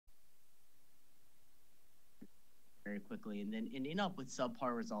quickly and then ending up with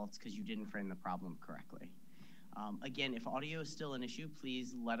subpar results because you didn't frame the problem correctly. Again, if audio is still an issue,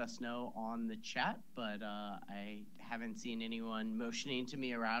 please let us know on the chat, but I haven't seen anyone motioning to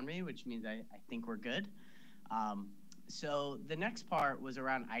me around me, which means I think we're good. So the next part was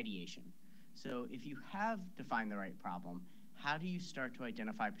around ideation. So if you have defined the right problem, how do you start to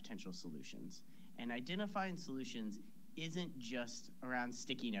identify potential solutions? And identifying solutions isn't just around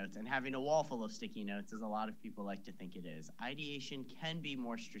sticky notes and having a wall full of sticky notes, as a lot of people like to think it is. Ideation can be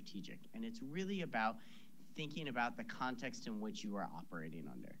more strategic, and it's really about thinking about the context in which you are operating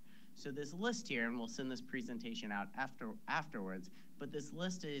under. So this list here, and we'll send this presentation out afterwards, but this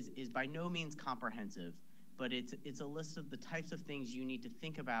list is by no means comprehensive, but it's a list of the types of things you need to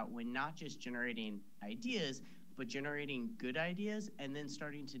think about when not just generating ideas, but generating good ideas and then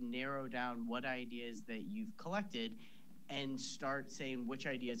starting to narrow down what ideas that you've collected and start saying which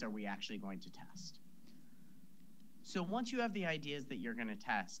ideas are we actually going to test. So once you have the ideas that you're going to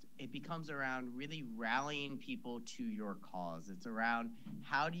test, it becomes around really rallying people to your cause. It's around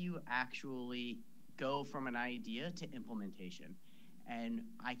how do you actually go from an idea to implementation. And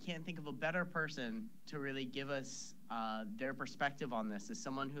I can't think of a better person to really give us their perspective on this as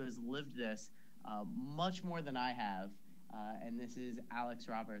someone who has lived this much more than I have. And this is Alex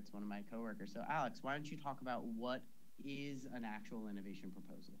Roberts, one of my coworkers. So Alex, why don't you talk about what is an actual innovation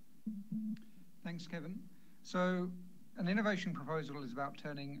proposal? Thanks, Kevin. So an innovation proposal is about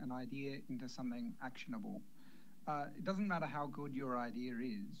turning an idea into something actionable. It doesn't matter how good your idea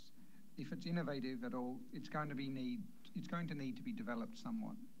is. If it's innovative at all, it's going to need to be developed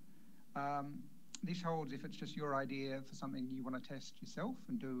somewhat. This holds if it's just your idea for something you want to test yourself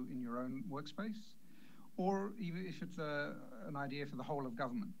and do in your own workspace, or even if it's an idea for the whole of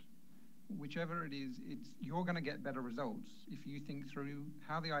government. Whichever it is, you're going to get better results if you think through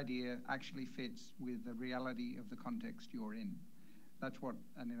how the idea actually fits with the reality of the context you're in. That's what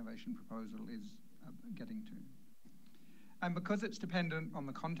an innovation proposal is getting to. And because it's dependent on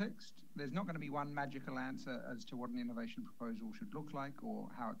the context, there's not going to be one magical answer as to what an innovation proposal should look like or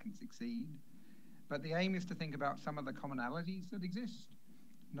how it can succeed. But the aim is to think about some of the commonalities that exist,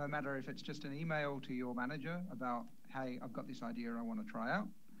 no matter if it's just an email to your manager about, hey, I've got this idea I want to try out,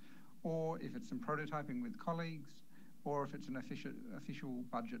 or if it's some prototyping with colleagues, or if it's an official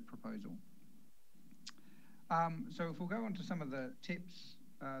budget proposal. So if we'll go on to some of the tips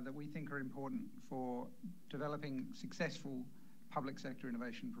that we think are important for developing successful public sector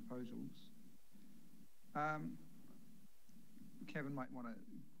innovation proposals. Kevin might want to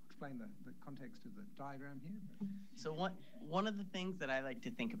explain the context of the diagram here. So one of the things that I like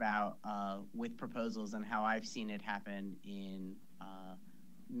to think about with proposals and how I've seen it happen in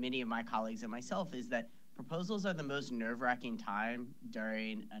many of my colleagues and myself is that proposals are the most nerve-wracking time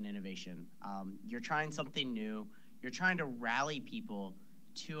during an innovation. You're trying something new. You're trying to rally people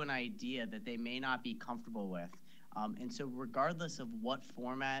to an idea that they may not be comfortable with. And so regardless of what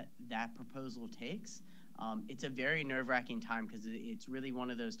format that proposal takes, it's a very nerve-wracking time because it's really one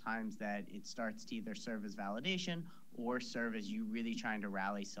of those times that it starts to either serve as validation or serve as you really trying to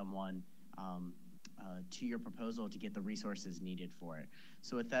rally someone to your proposal to get the resources needed for it.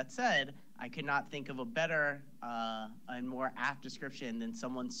 So with that said, I could not think of a better and more apt description than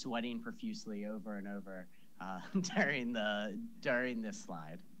someone sweating profusely over and over during this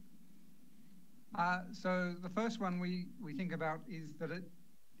slide. So the first one we think about is that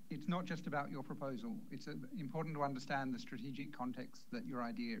it's not just about your proposal. It's important to understand the strategic context that your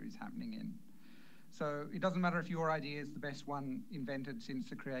idea is happening in. So it doesn't matter if your idea is the best one invented since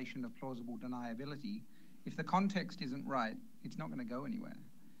the creation of plausible deniability. If the context isn't right, it's not going to go anywhere.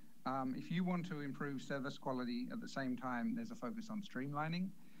 If you want to improve service quality at the same time there's a focus on streamlining,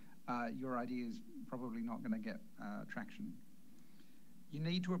 your idea is probably not going to get traction. You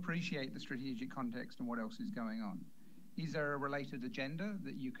need to appreciate the strategic context and what else is going on. Is there a related agenda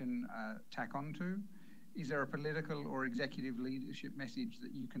that you can tack onto? Is there a political or executive leadership message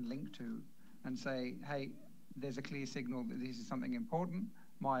that you can link to and say, hey, there's a clear signal that this is something important.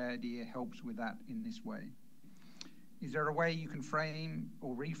 My idea helps with that in this way. Is there a way you can frame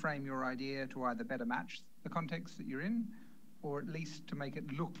or reframe your idea to either better match the context that you're in, or at least to make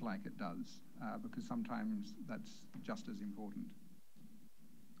it look like it does, because sometimes that's just as important.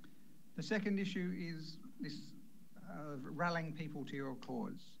 The second issue is this rallying people to your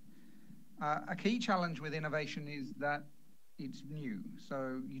cause. A key challenge with innovation is that it's new,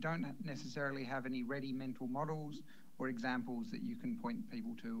 so you don't necessarily have any ready mental models or examples that you can point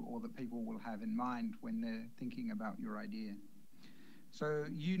people to or that people will have in mind when they're thinking about your idea. So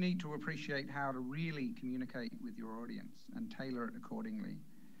you need to appreciate how to really communicate with your audience and tailor it accordingly.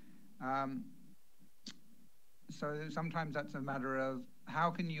 So sometimes that's a matter of how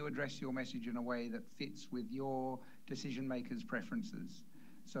can you address your message in a way that fits with your decision makers' preferences.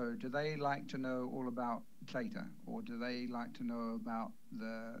 So do they like to know all about data, or do they like to know about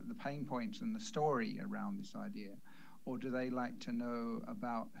the pain points and the story around this idea? Or do they like to know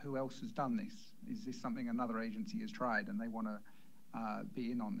about who else has done this? Is this something another agency has tried and they want to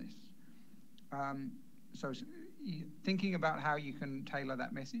be in on this? So thinking about how you can tailor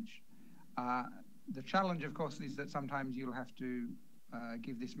that message. The challenge, of course, is that sometimes you'll have to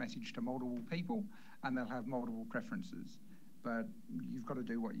give this message to multiple people and they'll have multiple preferences, but you've got to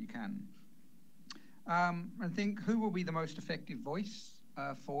do what you can. And think, who will be the most effective voice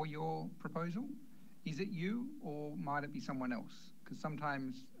for your proposal? Is it you, or might it be someone else? Because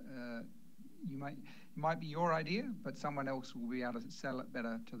sometimes it might be your idea, but someone else will be able to sell it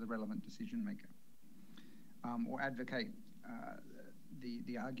better to the relevant decision maker, or advocate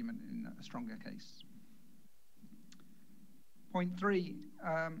the argument in a stronger case. Point 3,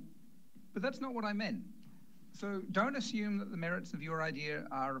 but that's not what I meant. So don't assume that the merits of your idea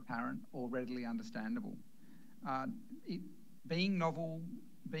are apparent or readily understandable. Being novel,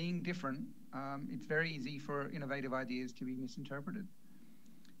 being different, it's very easy for innovative ideas to be misinterpreted.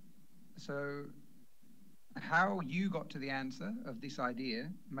 So how you got to the answer of this idea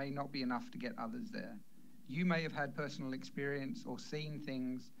may not be enough to get others there. You may have had personal experience or seen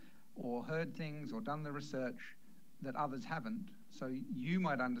things or heard things or done the research that others haven't. So you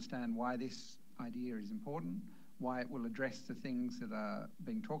might understand why this idea is important, why it will address the things that are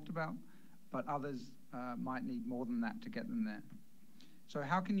being talked about, but others might need more than that to get them there. So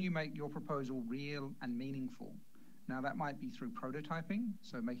how can you make your proposal real and meaningful? Now that might be through prototyping,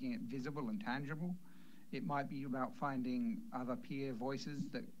 so making it visible and tangible. It might be about finding other peer voices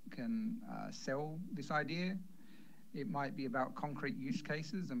that can sell this idea. It might be about concrete use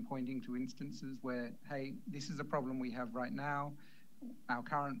cases and pointing to instances where, hey, this is a problem we have right now. Our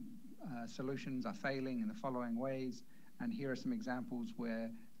current solutions are failing in the following ways, and here are some examples where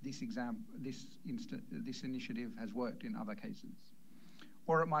this initiative has worked in other cases.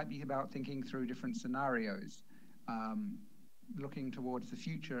 Or it might be about thinking through different scenarios, looking towards the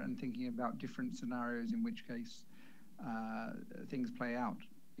future and thinking about different scenarios in which case things play out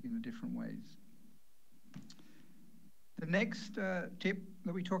in different ways. The next tip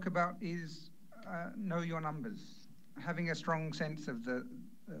that we talk about is know your numbers. Having a strong sense of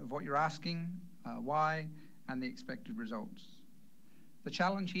what you're asking, why, and the expected results. The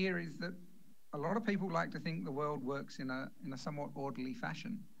challenge here is that a lot of people like to think the world works in a somewhat orderly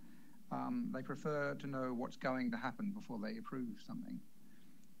fashion. They prefer to know what's going to happen before they approve something.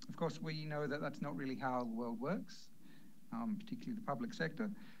 Of course, we know that that's not really how the world works, particularly the public sector.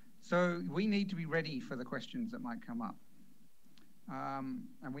 So we need to be ready for the questions that might come up.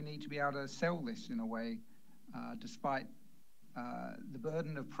 And we need to be able to sell this in a way, despite the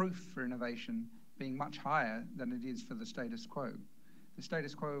burden of proof for innovation being much higher than it is for the status quo. The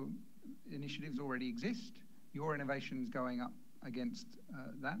status quo initiatives already exist. Your innovation's going up against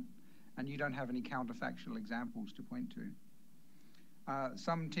that, and you don't have any counterfactual examples to point to.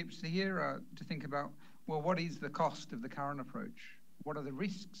 Some tips here are to think about, well, what is the cost of the current approach? What are the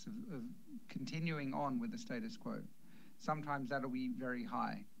risks of continuing on with the status quo? Sometimes that'll be very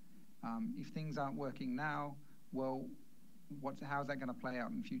high. If things aren't working now, well, how's that going to play out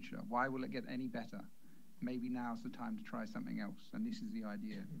in the future? Why will it get any better? Maybe now's the time to try something else, and this is the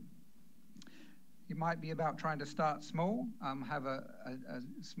idea. It might be about trying to start small, have a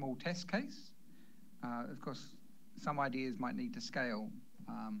small test case. Of course, some ideas might need to scale,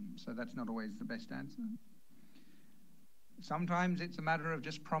 so that's not always the best answer. Sometimes it's a matter of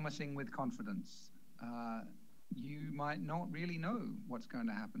just promising with confidence. You might not really know what's going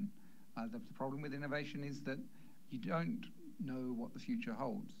to happen. The problem with innovation is that you don't know what the future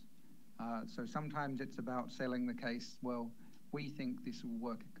holds. So sometimes it's about selling the case, well, we think this will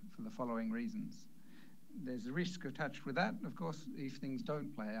work for the following reasons. There's a risk attached with that, of course, if things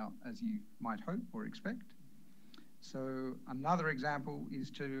don't play out as you might hope or expect. So another example is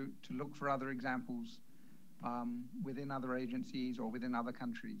to look for other examples within other agencies or within other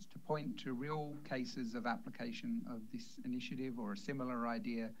countries, to point to real cases of application of this initiative or a similar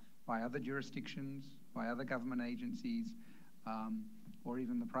idea by other jurisdictions, by other government agencies, or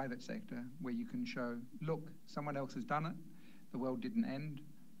even the private sector, where you can show, look, someone else has done it, the world didn't end,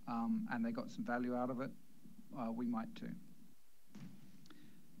 and they got some value out of it, we might too.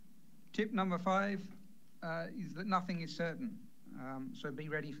 Tip number 5 is that nothing is certain, so be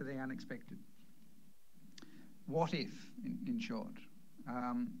ready for the unexpected. What if, in short?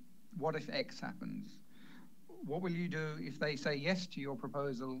 What if X happens? What will you do if they say yes to your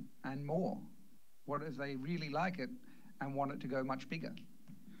proposal and more? What if they really like it and want it to go much bigger?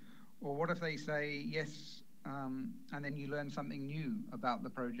 Or what if they say yes, and then you learn something new about the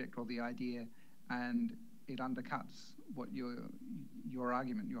project or the idea, and it undercuts what your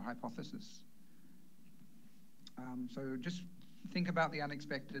argument, your hypothesis. So just think about the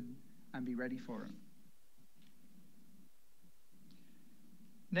unexpected and be ready for it.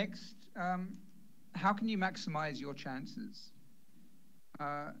 Next, how can you maximize your chances?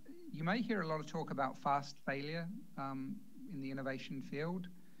 You may hear a lot of talk about fast failure in the innovation field,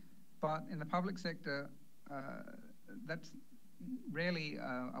 but in the public sector, that's rarely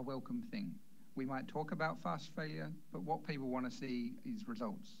a welcome thing. We might talk about fast failure, but what people want to see is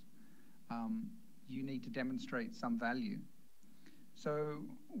results. You need to demonstrate some value. So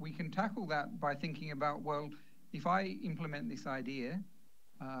we can tackle that by thinking about, well, if I implement this idea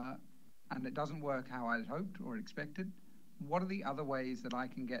and it doesn't work how I'd hoped or expected, what are the other ways that I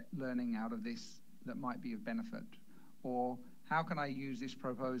can get learning out of this that might be of benefit? Or how can I use this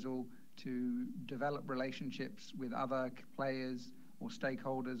proposal to develop relationships with other players or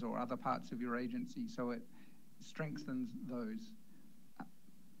stakeholders or other parts of your agency so it strengthens those?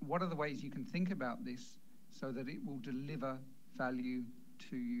 What are the ways you can think about this so that it will deliver value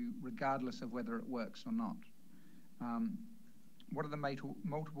to you regardless of whether it works or not? What are the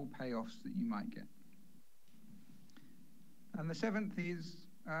multiple payoffs that you might get? And the seventh is,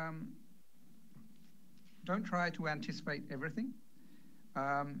 don't try to anticipate everything.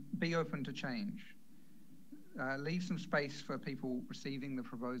 Be open to change. Leave some space for people receiving the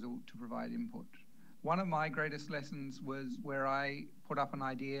proposal to provide input. One of my greatest lessons was where I put up an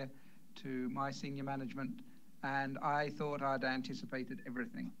idea to my senior management and I thought I'd anticipated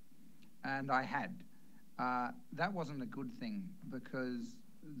everything, and I had. That wasn't a good thing because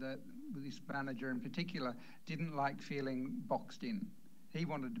this manager in particular didn't like feeling boxed in. He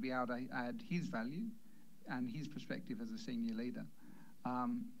wanted to be able to add his value and his perspective as a senior leader.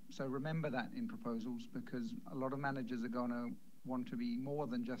 So remember that in proposals, because a lot of managers are going to want to be more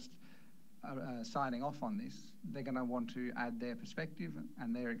than just signing off on this. They're going to want to add their perspective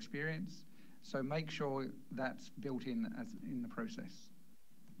and their experience. So make sure that's built in the process.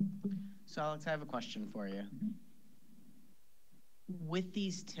 So Alex, I have a question for you. With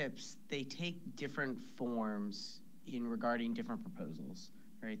these tips, they take different forms in regarding different proposals,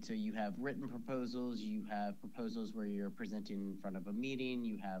 right? So you have written proposals, you have proposals where you're presenting in front of a meeting,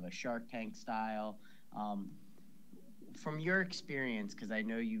 you have a Shark Tank style. From your experience, because I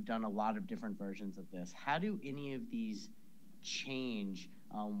know you've done a lot of different versions of this, how do any of these change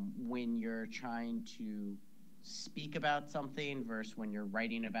when you're trying to speak about something versus when you're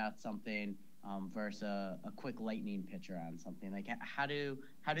writing about something versus a quick lightning picture on something? Like how do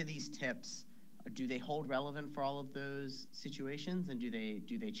these tips, do they hold relevant for all of those situations, and do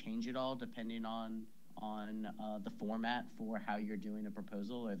they change at all depending on the format for how you're doing a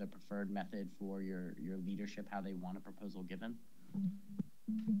proposal or the preferred method for your leadership, how they want a proposal given?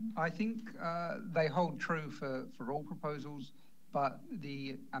 I think they hold true for all proposals, but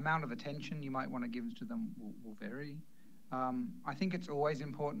the amount of attention you might want to give to them will vary. I think it's always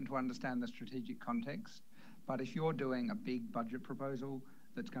important to understand the strategic context, but if you're doing a big budget proposal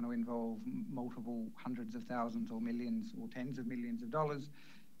that's going to involve multiple hundreds of thousands or millions or tens of millions of dollars,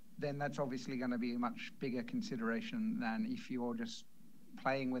 then that's obviously going to be a much bigger consideration than if you're just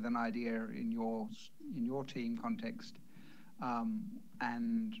playing with an idea in your team context,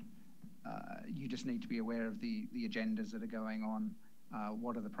 and you just need to be aware of the agendas that are going on.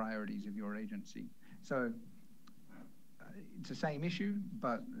 What are the priorities of your agency? So it's the same issue,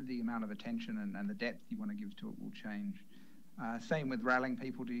 but the amount of attention and the depth you want to give to it will change. Same with rallying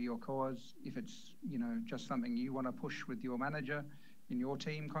people to your cause. If it's just something you want to push with your manager in your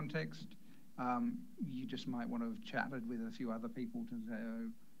team context, you just might want to have chatted with a few other people to say, oh,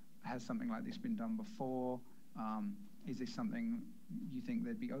 has something like this been done before? Is this something you think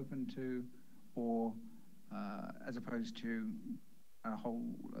they'd be open to? Or as opposed to a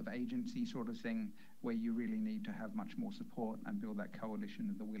whole of agency sort of thing where you really need to have much more support and build that coalition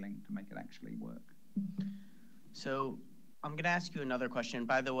of the willing to make it actually work. So I'm going to ask you another question.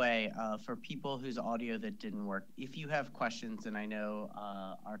 By the way, for people whose audio that didn't work, if you have questions, and I know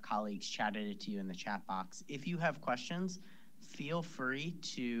our colleagues chatted it to you in the chat box, if you have questions, feel free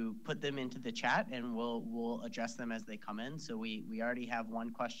to put them into the chat and we'll address them as they come in. So we already have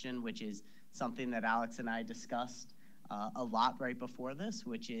one question, which is something that Alex and I discussed a lot right before this,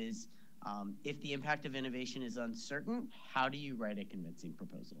 which is if the impact of innovation is uncertain, how do you write a convincing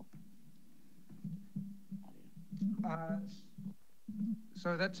proposal?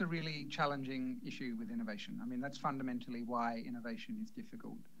 So that's a really challenging issue with innovation. I mean, that's fundamentally why innovation is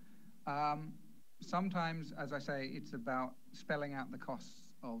difficult. sometimes, as I say, it's about spelling out the costs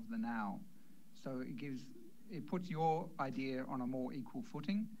of the now. So it puts your idea on a more equal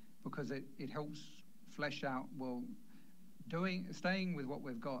footing, because it helps flesh out, well, staying with what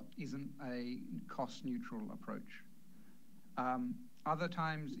we've got isn't a cost neutral approach. Other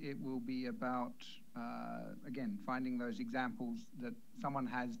times it will be about, again, finding those examples that someone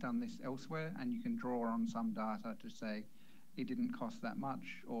has done this elsewhere, and you can draw on some data to say it didn't cost that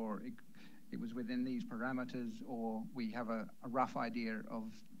much, or it was within these parameters, or we have a rough idea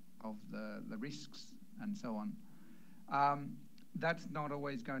of the risks and so on. That's not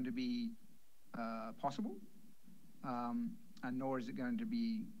always going to be possible, and nor is it going to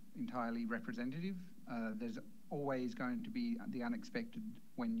be entirely representative. There's always going to be the unexpected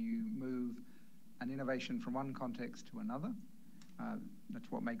when you move an innovation from one context to another.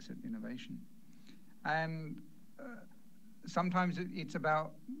 That's what makes it innovation. And sometimes it's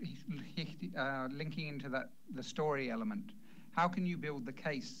about linking into the story element. How can you build the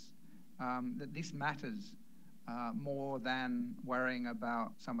case that this matters more than worrying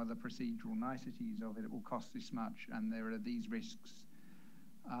about some of the procedural niceties of it? It will cost this much, and there are these risks.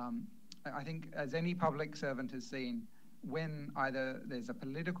 I think, as any public servant has seen, when either there's a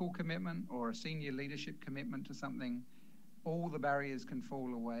political commitment or a senior leadership commitment to something, all the barriers can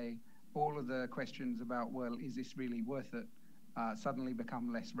fall away. All of the questions about, well, is this really worth it, suddenly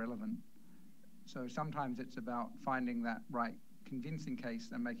become less relevant. So sometimes it's about finding that right convincing case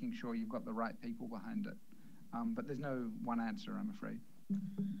and making sure you've got the right people behind it. But there's no one answer, I'm afraid.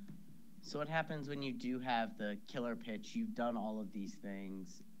 So what happens when you do have the killer pitch, you've done all of these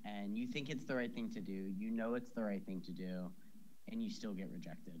things, and you think it's the right thing to do, you know it's the right thing to do, and you still get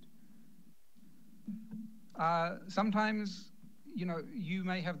rejected? Sometimes, you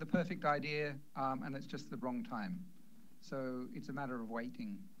may have the perfect idea, and it's just the wrong time. So it's a matter of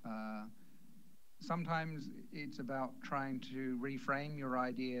waiting. Sometimes it's about trying to reframe your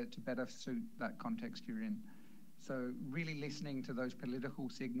idea to better suit that context you're in. So really listening to those political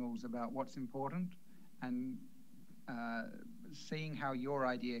signals about what's important, and seeing how your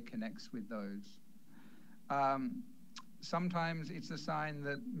idea connects with those. Sometimes it's a sign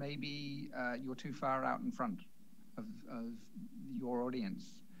that maybe you're too far out in front of your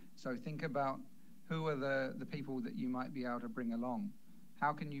audience. So think about who are the people that you might be able to bring along.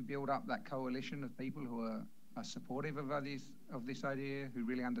 How can you build up that coalition of people who are supportive of this idea, who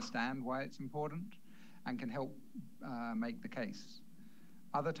really understand why it's important, and can help make the case?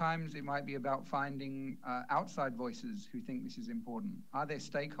 Other times it might be about finding outside voices who think this is important. Are there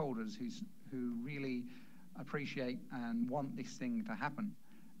stakeholders who really appreciate and want this thing to happen?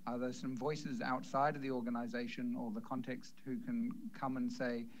 Are there some voices outside of the organization or the context who can come and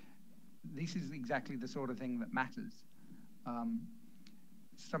say, this is exactly the sort of thing that matters?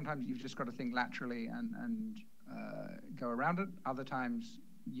 Sometimes you've just got to think laterally and go around it. Other times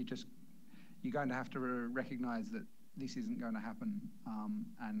you're going to have to recognize that this isn't going to happen,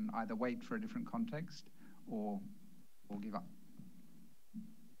 and either wait for a different context or give up.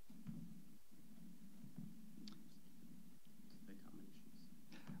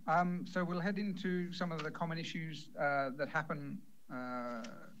 So we'll head into some of the common issues that happen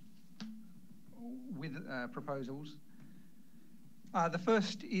with proposals. The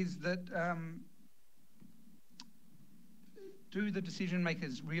first is that do the decision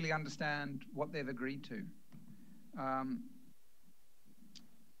makers really understand what they've agreed to?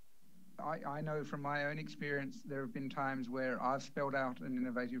 I know from my own experience, there have been times where I've spelled out an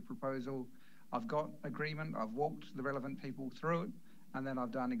innovative proposal, I've got agreement, I've walked the relevant people through it, and then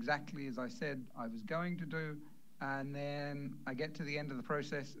I've done exactly as I said I was going to do, and then I get to the end of the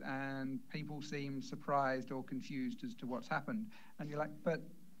process and people seem surprised or confused as to what's happened. And you're like, but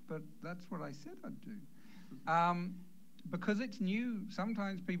that's what I said I'd do. Because it's new,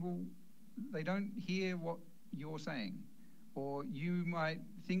 sometimes people, they don't hear what you're saying, or you might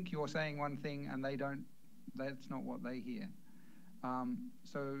think you're saying one thing and that's not what they hear.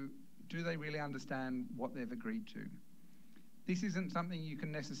 So do they really understand what they've agreed to? This isn't something you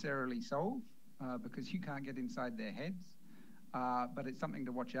can necessarily solve because you can't get inside their heads, but it's something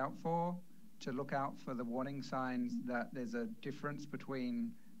to watch out for, to look out for the warning signs that there's a difference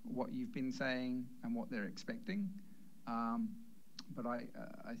between what you've been saying and what they're expecting. But I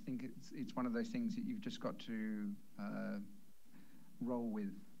think it's one of those things that you've just got to roll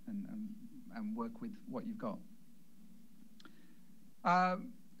with and work with what you've got.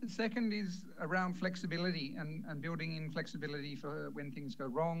 Second is around flexibility and building in flexibility for when things go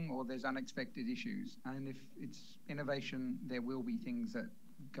wrong or there's unexpected issues. And if it's innovation, there will be things that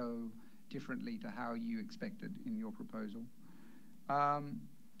go differently to how you expected in your proposal.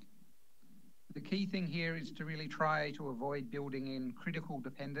 The key thing here is to really try to avoid building in critical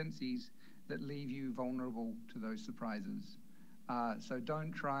dependencies that leave you vulnerable to those surprises. So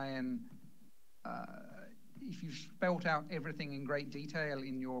don't try and, if you've spelt out everything in great detail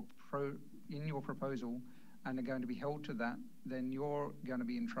in your proposal and are going to be held to that, then you're going to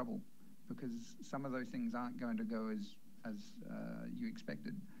be in trouble, because some of those things aren't going to go as you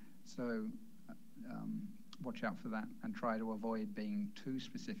expected. So watch out for that and try to avoid being too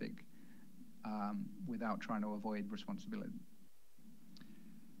specific without trying to avoid responsibility.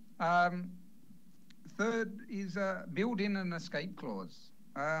 Third is build in an escape clause.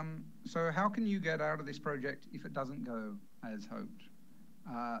 So how can you get out of this project if it doesn't go as hoped?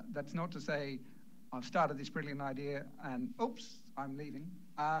 That's not to say I've started this brilliant idea and oops, I'm leaving.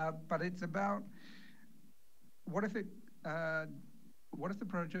 But it's about what if the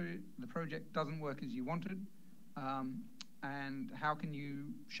project doesn't work as you wanted, and how can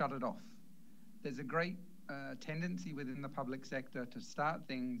you shut it off? There's a great tendency within the public sector to start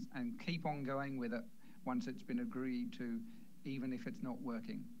things and keep on going with it once it's been agreed to, even if it's not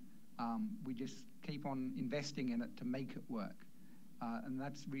working. We just keep on investing in it to make it work. And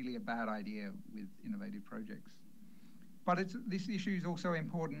that's really a bad idea with innovative projects. But this issue is also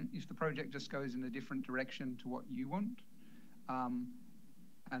important if the project just goes in a different direction to what you want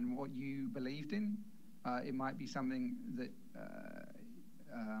and what you believed in. It might be something that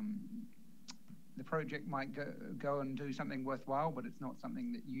the project might go and do something worthwhile, but it's not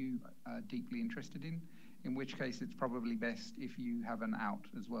something that you are deeply interested in which case it's probably best if you have an out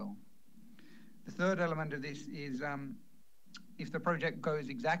as well. The third element of this is if the project goes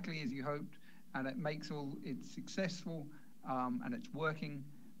exactly as you hoped and it's successful and it's working,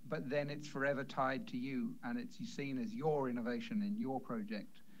 but then it's forever tied to you and it's seen as your innovation in your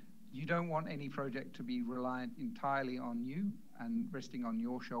project. You don't want any project to be reliant entirely on you and resting on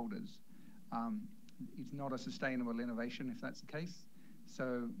your shoulders. It's not a sustainable innovation if that's the case.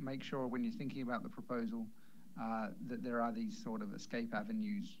 So make sure when you're thinking about the proposal that there are these sort of escape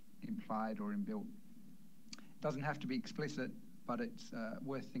avenues implied or inbuilt. It doesn't have to be explicit, but it's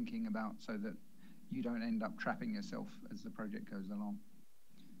worth thinking about so that you don't end up trapping yourself as the project goes along.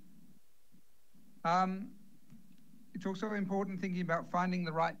 It's also important thinking about finding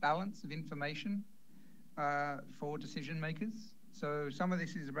the right balance of information for decision makers. So some of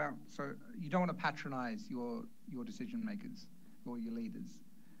this is about, so you don't want to patronize your decision makers or your leaders.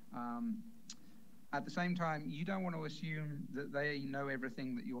 At the same time, you don't want to assume that they know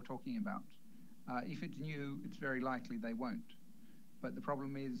everything that you're talking about. If it's new, it's very likely they won't. But the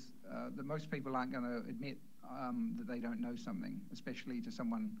problem is that most people aren't going to admit that they don't know something, especially to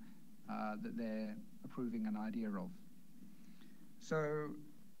someone that they're approving an idea of. So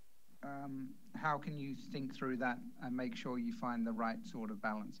how can you think through that and make sure you find the right sort of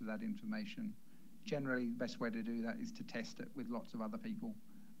balance of that information? Generally, the best way to do that is to test it with lots of other people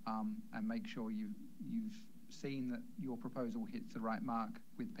and make sure you've seen that your proposal hits the right mark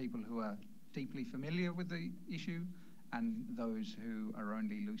with people who are deeply familiar with the issue and those who are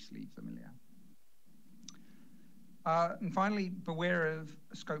only loosely familiar. And finally, beware of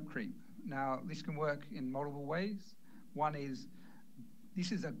scope creep. Now, this can work in multiple ways. One is,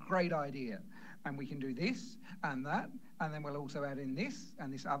 this is a great idea, and we can do this and that, and then we'll also add in this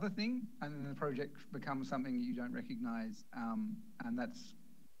and this other thing, and then the project becomes something you don't recognize, and that's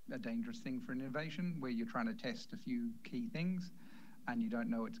a dangerous thing for innovation, where you're trying to test a few key things and you don't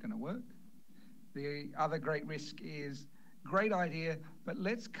know it's going to work. The other great risk is, great idea, but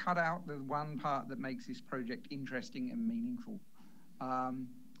let's cut out the one part that makes this project interesting and meaningful.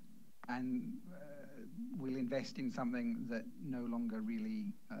 And we'll invest in something that no longer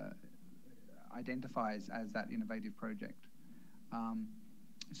really identifies as that innovative project.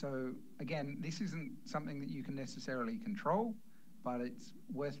 So again, this isn't something that you can necessarily control, but it's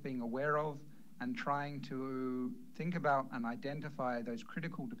worth being aware of and trying to think about and identify those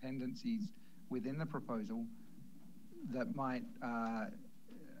critical dependencies within the proposal that might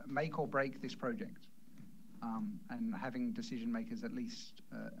make or break this project, and having decision makers at least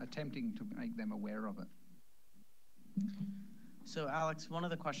attempting to make them aware of it. So Alex, one of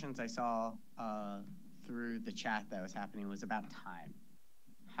the questions I saw through the chat that was happening was about time.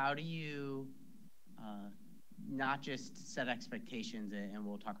 How do you not just set expectations, and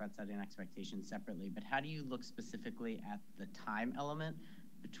we'll talk about setting expectations separately, but how do you look specifically at the time element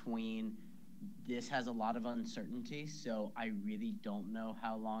between this has a lot of uncertainty, so I really don't know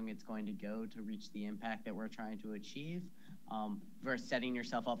how long it's going to go to reach the impact that we're trying to achieve, versus setting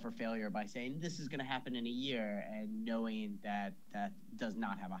yourself up for failure by saying this is going to happen in a year and knowing that that does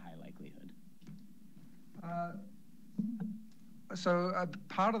not have a high likelihood? So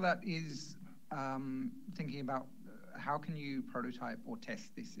part of that is thinking about how can you prototype or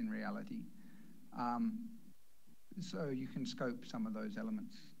test this in reality. So you can scope some of those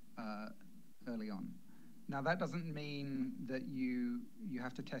elements early on. Now that doesn't mean that you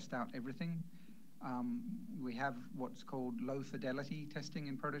have to test out everything. We have what's called low fidelity testing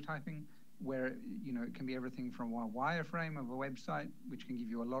in prototyping, where it can be everything from a wireframe of a website, which can give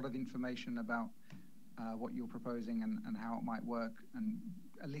you a lot of information about what you're proposing and how it might work and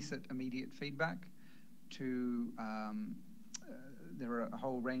elicit immediate feedback, to there are a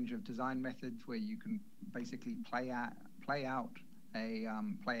whole range of design methods where you can basically play act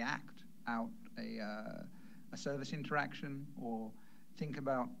out a service interaction, or think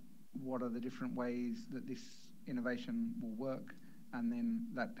about what are the different ways that this innovation will work, and then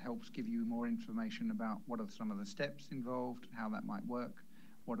that helps give you more information about what are some of the steps involved, how that might work,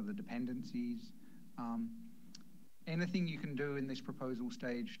 what are the dependencies. Anything you can do in this proposal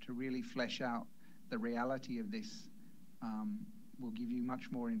stage to really flesh out the reality of this will give you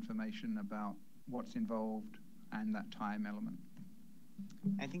much more information about what's involved and that time element.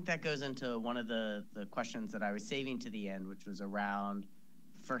 I think that goes into one of the questions that I was saving to the end, which was around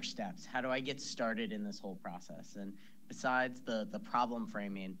first steps. How do I get started in this whole process? And besides the problem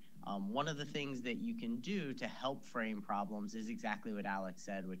framing, one of the things that you can do to help frame problems is exactly what Alex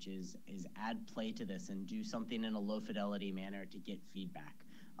said, which is add play to this and do something in a low fidelity manner to get feedback.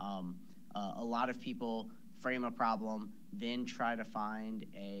 A lot of people frame a problem, then try to find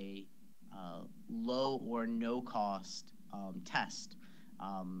a low or no cost test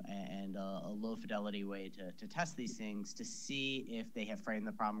and a low fidelity way to test these things to see if they have framed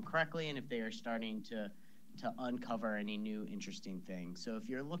the problem correctly and if they are starting to uncover any new interesting things. So if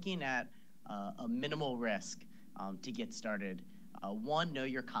you're looking at a minimal risk to get started, one, know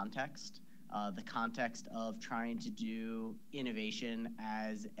your context. The context of trying to do innovation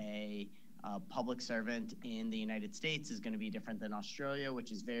as a public servant in the United States is going to be different than Australia,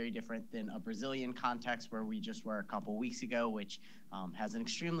 which is very different than a Brazilian context where we just were a couple weeks ago, which has an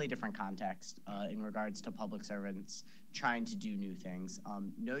extremely different context in regards to public servants trying to do new things.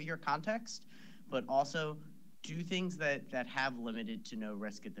 Know your context, but also do things that have limited to no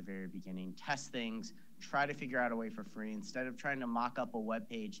risk at the very beginning. Test things, try to figure out a way for free. Instead of trying to mock up a web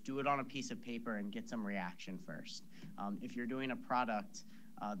page, do it on a piece of paper and get some reaction first. If you're doing a product,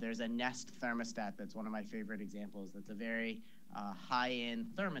 there's a Nest thermostat that's one of my favorite examples. That's a very high-end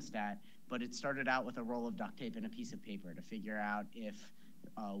thermostat, but it started out with a roll of duct tape and a piece of paper to figure out if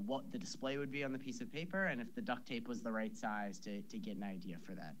what the display would be on the piece of paper and if the duct tape was the right size to get an idea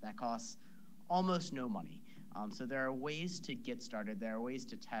for that. That costs almost no money. So there are ways to get started. There are ways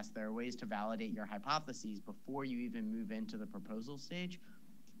to test. There are ways to validate your hypotheses before you even move into the proposal stage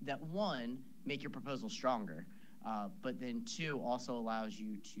that, one, make your proposal stronger, but then two, also allows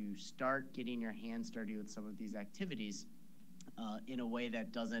you to start getting your hands dirty with some of these activities in a way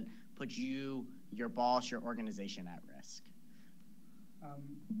that doesn't put you, your boss, your organization at risk.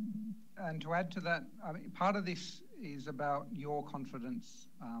 And to add to that, I mean, part of this is about your confidence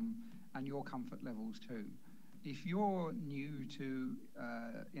and your comfort levels too. If you're new to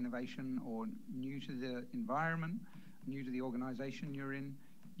innovation or new to the environment, new to the organization you're in,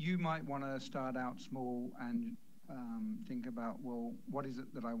 you might want to start out small and think about, well, what is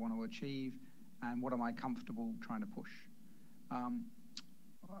it that I want to achieve and what am I comfortable trying to push?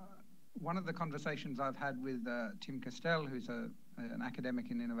 One of the conversations I've had with Tim Castell, who's an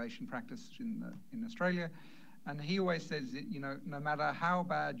academic in innovation practice in Australia, and he always says that, no matter how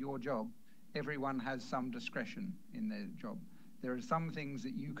bad your job, everyone has some discretion in their job. There are some things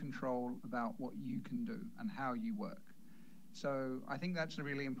that you control about what you can do and how you work. So I think that's a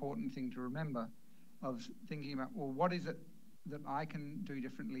really important thing to remember, of thinking about, well, what is it that I can do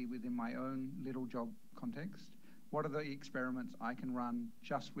differently within my own little job context? What are the experiments I can run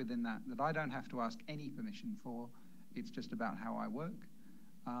just within that I don't have to ask any permission for? It's just about how I work.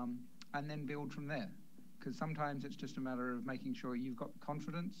 And then build from there. Because sometimes it's just a matter of making sure you've got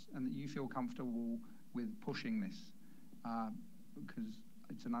confidence and that you feel comfortable with pushing this. Because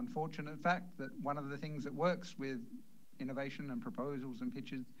it's an unfortunate fact that one of the things that works with innovation and proposals and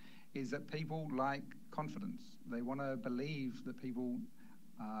pitches is that people like confidence. They want to believe that people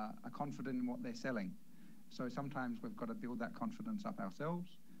are confident in what they're selling. So sometimes we've got to build that confidence up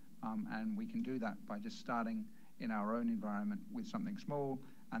ourselves, and we can do that by just starting in our own environment with something small,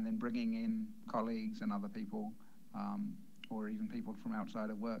 and then bringing in colleagues and other people, or even people from outside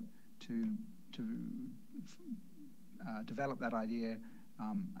of work to develop that idea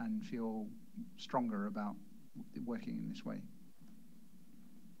and feel stronger about working in this way.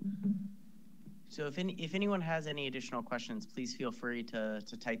 So if anyone has any additional questions, please feel free to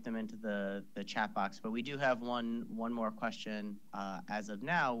type them into the chat box. But we do have one more question as of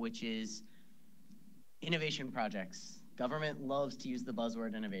now, which is innovation projects. Government loves to use the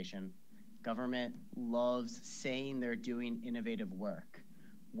buzzword innovation. Government loves saying they're doing innovative work.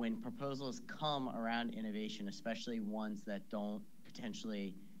 When proposals come around innovation, especially ones that don't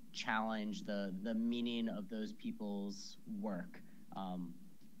potentially challenge the meaning of those people's work,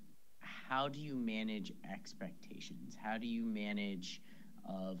 how do you manage expectations? How do you manage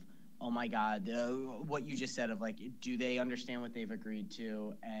of, oh my God, what you just said of like, do they understand what they've agreed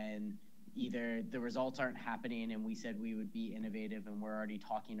to? And either the results aren't happening and we said we would be innovative and we're already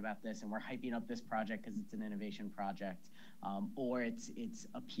talking about this and we're hyping up this project because it's an innovation project, or it's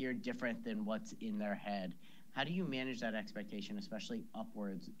appeared different than what's in their head. How do you manage that expectation, especially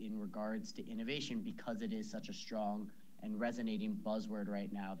upwards in regards to innovation, because it is such a strong and resonating buzzword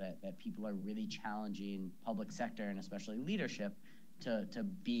right now that people are really challenging public sector and especially leadership to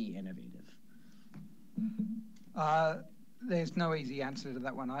be innovative? There's no easy answer to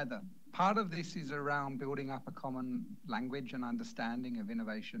that one either. Part of this is around building up a common language and understanding of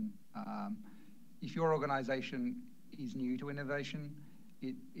innovation. If your organization is new to innovation,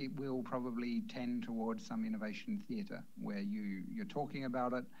 it will probably tend towards some innovation theater where you're talking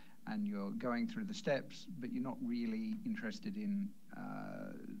about it and you're going through the steps, but you're not really interested in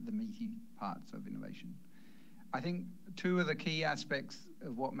the meaty parts of innovation. I think two of the key aspects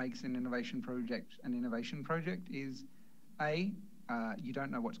of what makes an innovation project is A, you don't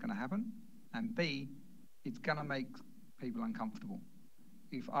know what's going to happen, and B, it's going to make people uncomfortable.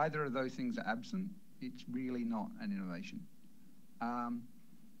 If either of those things are absent, it's really not an innovation.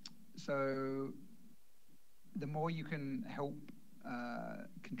 So the more you can help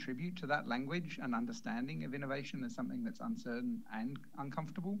contribute to that language and understanding of innovation as something that's uncertain and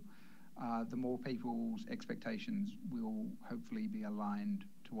uncomfortable, the more people's expectations will hopefully be aligned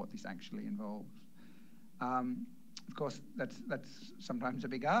to what this actually involves. Of course, that's sometimes a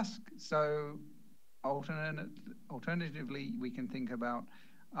big ask. So alternatively, we can think about,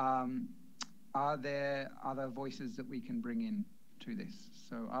 are there other voices that we can bring in to this?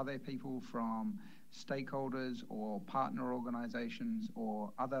 So are there people from stakeholders or partner organizations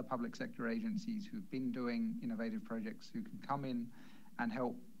or other public sector agencies who've been doing innovative projects who can come in and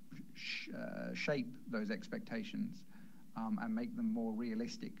help shape those expectations and make them more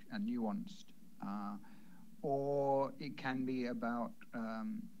realistic and nuanced? Or it can be about,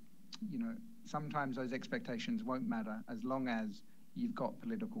 sometimes those expectations won't matter as long as you've got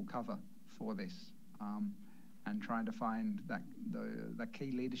political cover for this, and trying to find the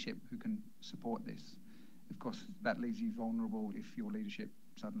key leadership who can support this. Of course, that leaves you vulnerable if your leadership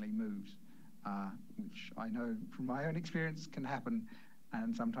suddenly moves, which I know from my own experience can happen,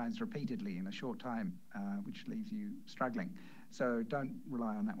 and sometimes repeatedly in a short time, which leaves you struggling. So don't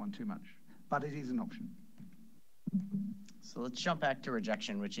rely on that one too much, but it is an option. So let's jump back to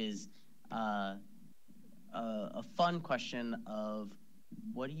rejection, which is a fun question of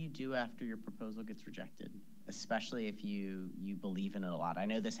what do you do after your proposal gets rejected, especially if you believe in it a lot. I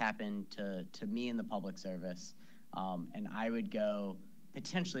know this happened to me in the public service, and I would go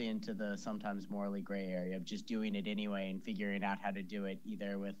potentially into the sometimes morally gray area of just doing it anyway and figuring out how to do it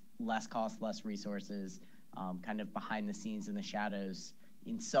either with less cost, less resources, kind of behind the scenes in the shadows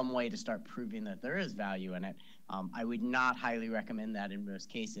in some way to start proving that there is value in it. I would not highly recommend that in most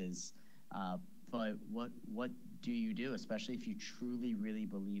cases, but what do you do, especially if you truly really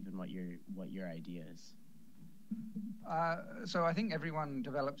believe in what your idea is? So I think everyone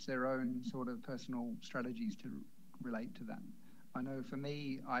develops their own sort of personal strategies to relate to that. I know for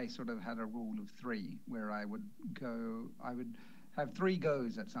me, I sort of had a rule of three where I would have 3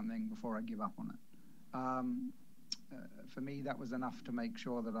 goes at something before I give up on it. For me, that was enough to make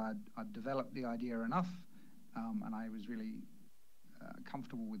sure that I'd developed the idea enough, and I was really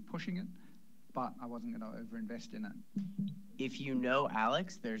comfortable with pushing it, but I wasn't going to overinvest in it. If you know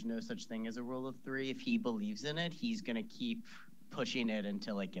Alex, there's no such thing as a rule of 3. If he believes in it, he's going to keep pushing it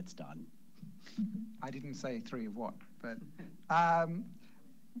until it gets done. I didn't say 3 of what, but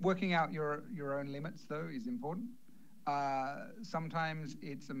working out your own limits, though, is important. Sometimes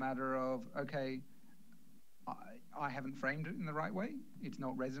it's a matter of, okay, I haven't framed it in the right way. It's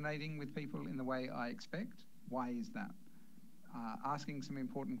not resonating with people in the way I expect. Why is that? Asking some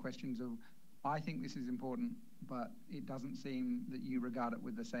important questions of, I think this is important, but it doesn't seem that you regard it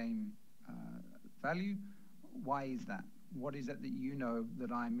with the same value. Why is that? What is it that you know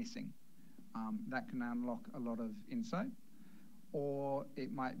that I'm missing? That can unlock a lot of insight. Or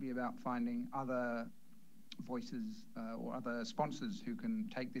it might be about finding other voices or other sponsors who can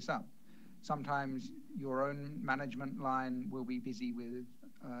take this up. Sometimes your own management line will be busy with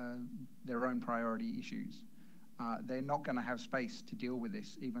their own priority issues. They're not going to have space to deal with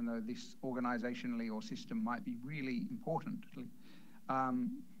this, even though this organizationally or system might be really important.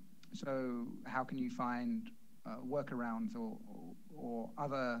 So how can you find workarounds or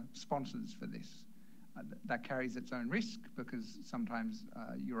other sponsors for this? That carries its own risk, because sometimes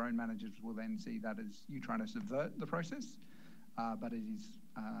your own managers will then see that as you trying to subvert the process, but it is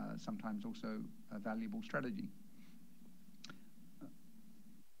sometimes also a valuable strategy.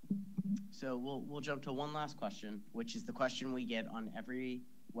 So we'll jump to one last question, which is the question we get on every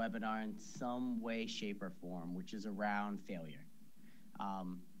webinar in some way, shape, or form, which is around failure.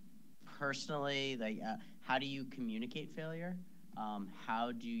 Personally, how do you communicate failure?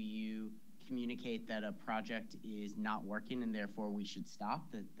 How do you communicate that a project is not working and therefore we should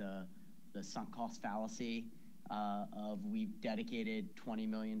stop? That the sunk cost fallacy of we've dedicated $20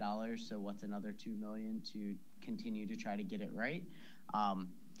 million, so what's another $2 million to continue to try to get it right?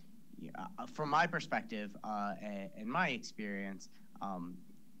 From my perspective and my experience,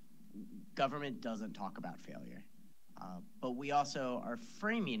 government doesn't talk about failure, but we also are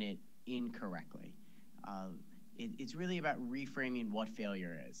framing it incorrectly. It's really about reframing what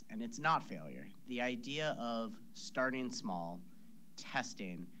failure is, and it's not failure. The idea of starting small,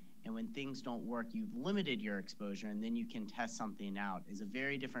 testing, and when things don't work, you've limited your exposure, and then you can test something out, is a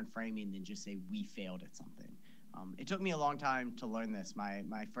very different framing than just say, we failed at something. It took me a long time to learn this.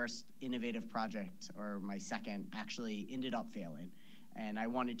 My first innovative project, or my second, actually ended up failing. And I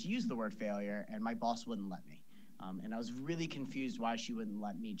wanted to use the word failure, and my boss wouldn't let me. And I was really confused why she wouldn't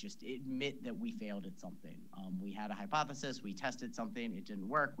let me just admit that we failed at something. We had a hypothesis, we tested something, it didn't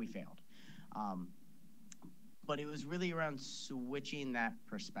work, we failed. But it was really around switching that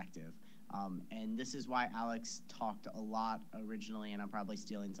perspective. And this is why Alex talked a lot originally, and I'm probably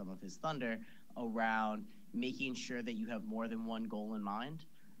stealing some of his thunder, around making sure that you have more than one goal in mind,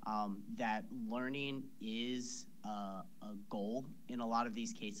 that learning is a goal in a lot of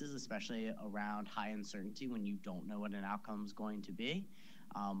these cases, especially around high uncertainty when you don't know what an outcome is going to be.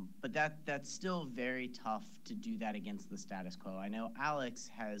 But that's still very tough to do that against the status quo. I know Alex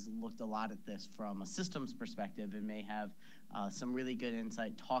has looked a lot at this from a systems perspective and may have some really good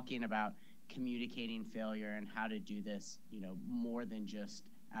insight talking about communicating failure and how to do this, more than just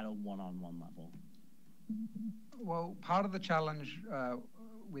at a one-on-one level. Well, part of the challenge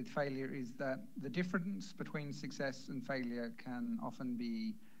with failure is that the difference between success and failure can often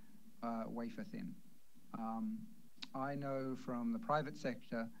be wafer thin. I know from the private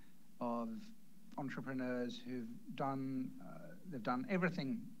sector of entrepreneurs who've done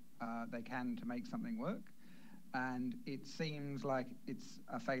everything they can to make something work, and it seems like it's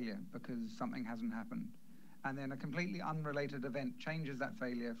a failure because something hasn't happened. And then a completely unrelated event changes that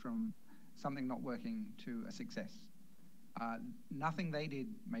failure from something not working to a success. Nothing they did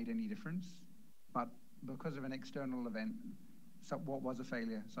made any difference, but because of an external event, what was a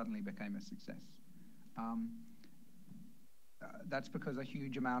failure suddenly became a success. That's because a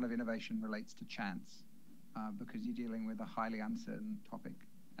huge amount of innovation relates to chance, because you're dealing with a highly uncertain topic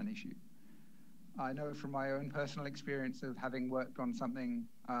and issue. I know from my own personal experience of having worked on something,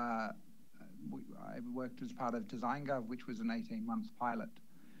 I worked as part of DesignGov, which was an 18-month pilot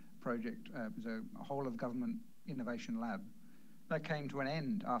project. It was a whole of government innovation lab. That came to an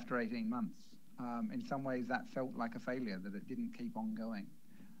end after 18 months. In some ways that felt like a failure, that it didn't keep on going.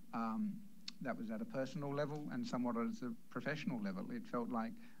 That was at a personal level and somewhat at a professional level. It felt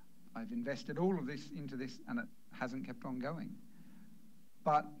like I've invested all of this into this and it hasn't kept on going.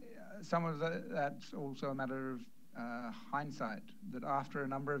 But some of that's also a matter of hindsight, that after a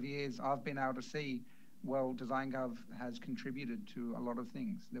number of years I've been able to see, well, DesignGov has contributed to a lot of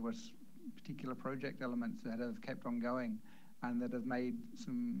things. There were particular project elements that have kept on going and that have made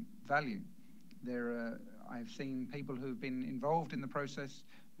some value. I've seen people who've been involved in the process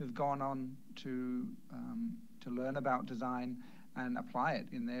who've gone on to learn about design and apply it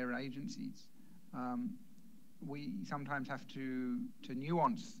in their agencies. We sometimes have to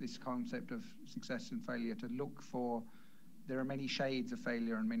nuance this concept of success and failure, to look for, there are many shades of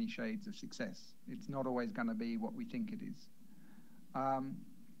failure and many shades of success. It's not always going to be what we think it is.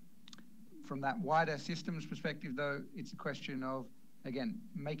 From that wider systems perspective, though, it's a question of, again,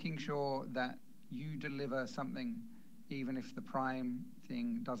 making sure that you deliver something even if the prime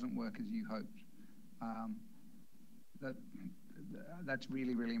thing doesn't work as you hoped. That's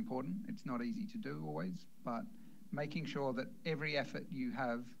really, really important. It's not easy to do always, but making sure that every effort you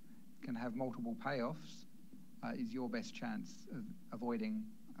have can have multiple payoffs is your best chance of avoiding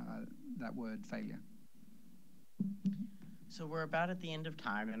that word failure. So we're about at the end of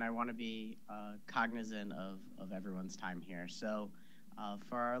time, and I want to be cognizant of everyone's time here. So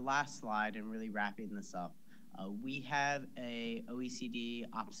for our last slide and really wrapping this up, we have a OECD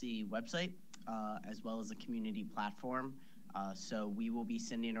OPSI website as well as a community platform. So we will be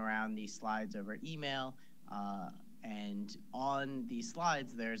sending around these slides over email. And on these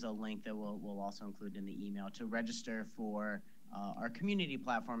slides, there's a link that we'll also include in the email to register for our community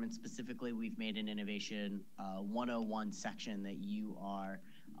platform, and specifically, we've made an Innovation 101 section that you are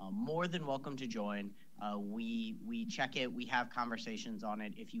more than welcome to join. We check it, we have conversations on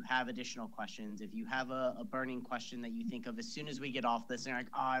it. If you have additional questions, if you have a burning question that you think of as soon as we get off this, and you're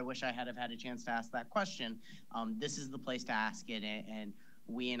like, oh, I wish I had had a chance to ask that question, this is the place to ask it, and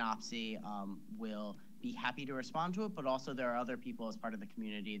we in OPSI will be happy to respond to it, but also there are other people as part of the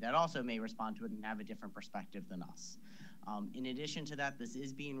community that also may respond to it and have a different perspective than us. In addition to that, this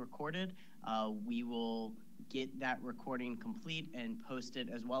is being recorded. We will get that recording complete and posted,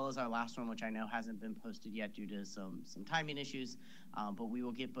 as well as our last one, which I know hasn't been posted yet due to some timing issues, but we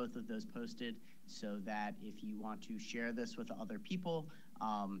will get both of those posted so that if you want to share this with other people,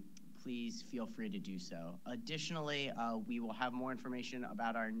 please feel free to do so. Additionally, we will have more information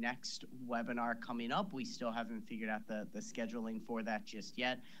about our next webinar coming up. We still haven't figured out the scheduling for that just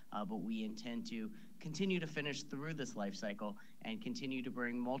yet, but we intend to continue to finish through this life cycle and continue to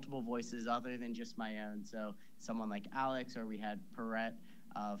bring multiple voices other than just my own. So someone like Alex, or we had Perrette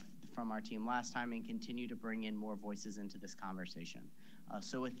from our team last time, and continue to bring in more voices into this conversation.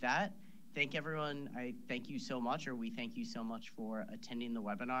 So with that, thank everyone. I thank you so much, or we thank you so much for attending the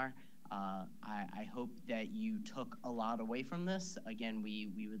webinar. I hope that you took a lot away from this. Again,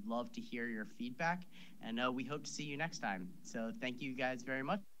 we would love to hear your feedback, and we hope to see you next time. So thank you guys very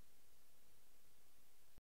much.